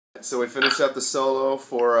So we finished up the solo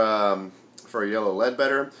for Yellow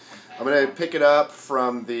Ledbetter. I'm going to pick it up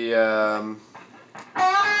from the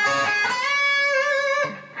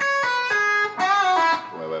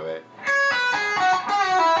wait.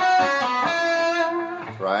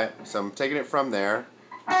 Right? So I'm taking it from there.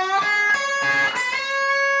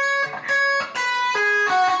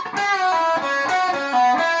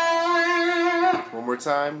 One more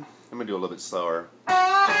time. I'm going to do a little bit slower.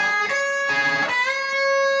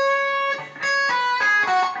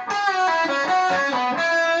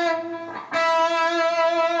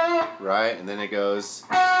 Right? And then it goes.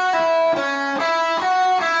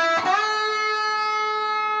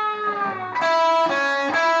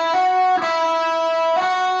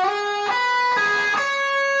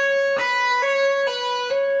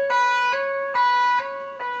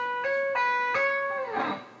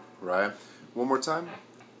 Right? One more time.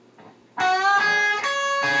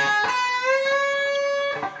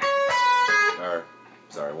 Or,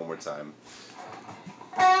 sorry, one more time.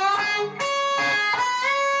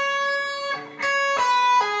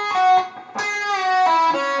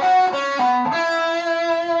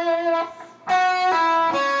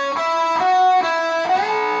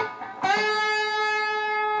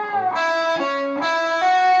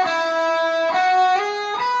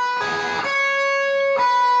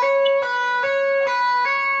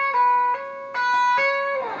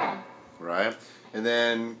 Right? And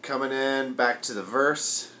then coming in back to the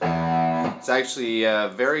verse. It's actually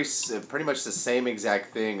pretty much the same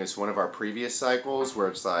exact thing as one of our previous cycles, where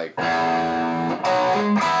it's like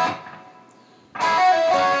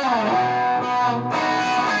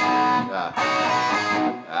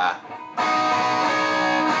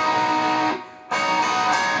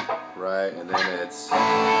right, and then it's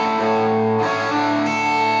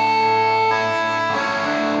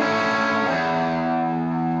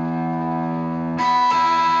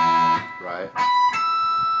right.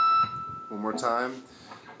 One more time.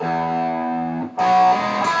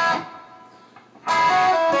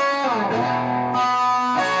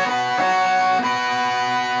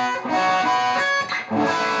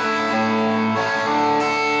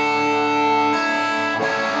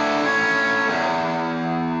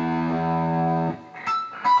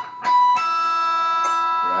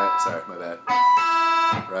 Right, sorry, my bad.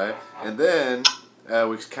 Right, and then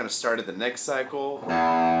we kind of started the next cycle.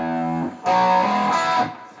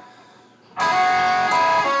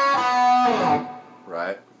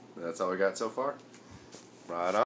 Right, that's all we got so far. Right on.